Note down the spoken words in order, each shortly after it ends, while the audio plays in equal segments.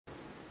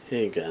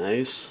Hey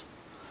guys,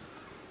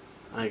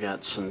 I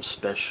got some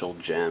special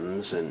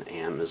gems in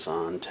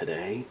Amazon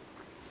today.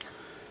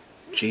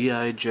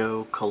 G.I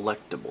Joe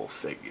collectible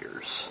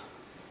figures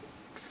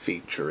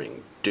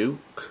featuring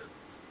Duke,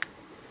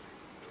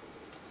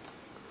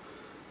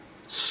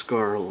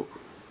 Scarlet,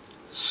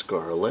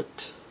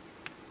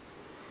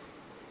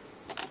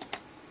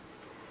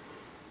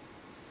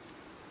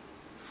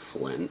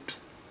 Flint,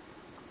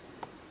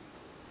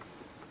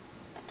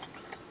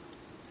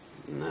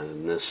 and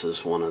then this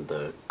is one of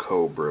the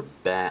Cobra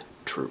Bat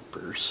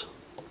Troopers.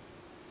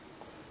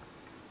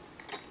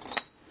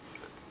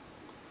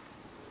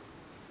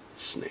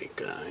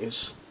 Snake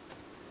Eyes,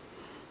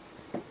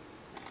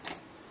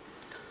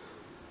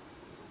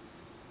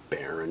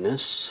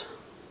 Baroness,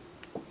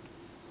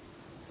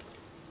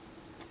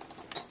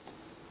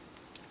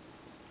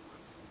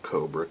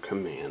 Cobra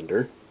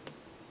Commander,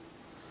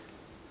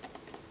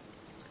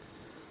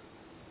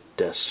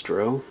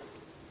 Destro,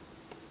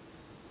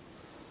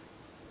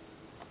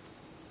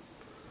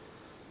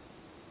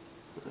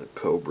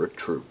 Cobra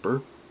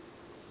Trooper,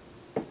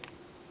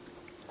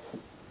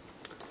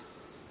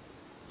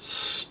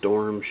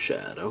 Storm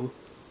Shadow,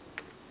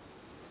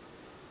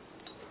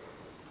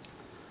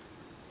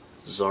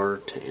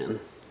 Zartan,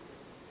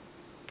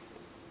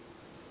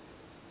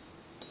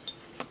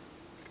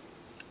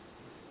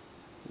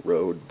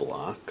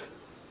 Roadblock.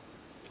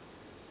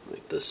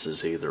 Like this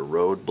is either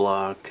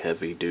Roadblock,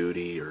 Heavy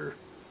Duty, or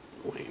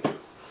wait,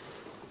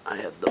 I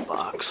had the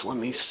box. Let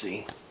me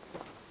see.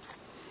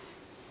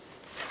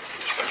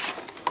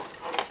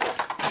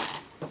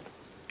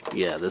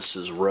 Yeah, this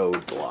is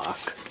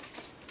Roadblock.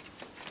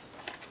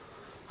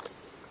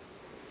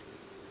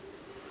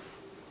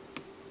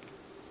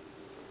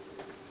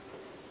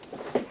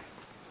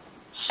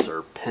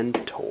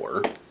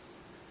 Serpentor,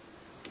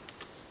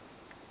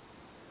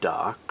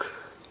 Doc,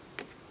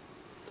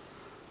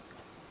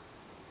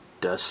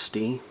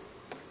 Dusty,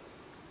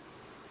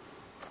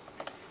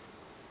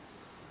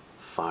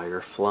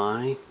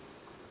 Firefly,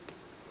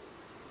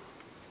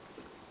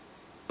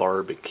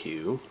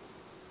 Barbecue,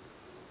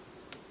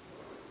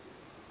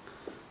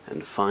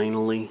 and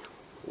finally,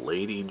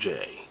 Lady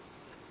J.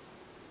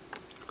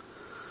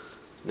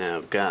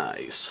 Now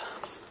guys,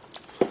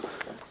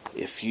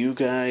 if you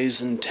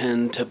guys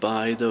intend to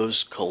buy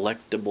those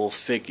collectible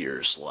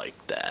figures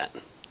like that,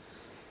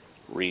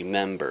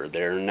 remember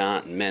they're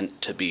not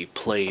meant to be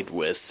played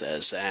with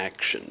as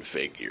action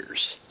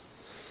figures,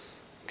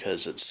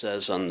 because it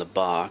says on the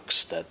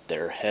box that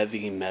they're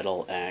heavy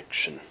metal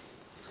action.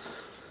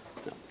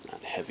 No,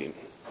 not heavy,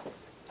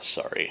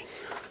 sorry.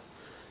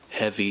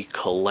 Heavy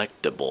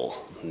collectible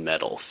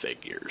metal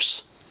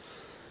figures.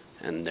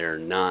 And they're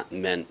not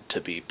meant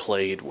to be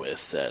played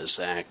with as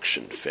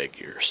action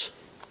figures.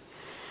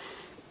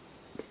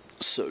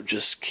 So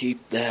just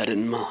keep that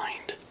in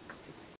mind.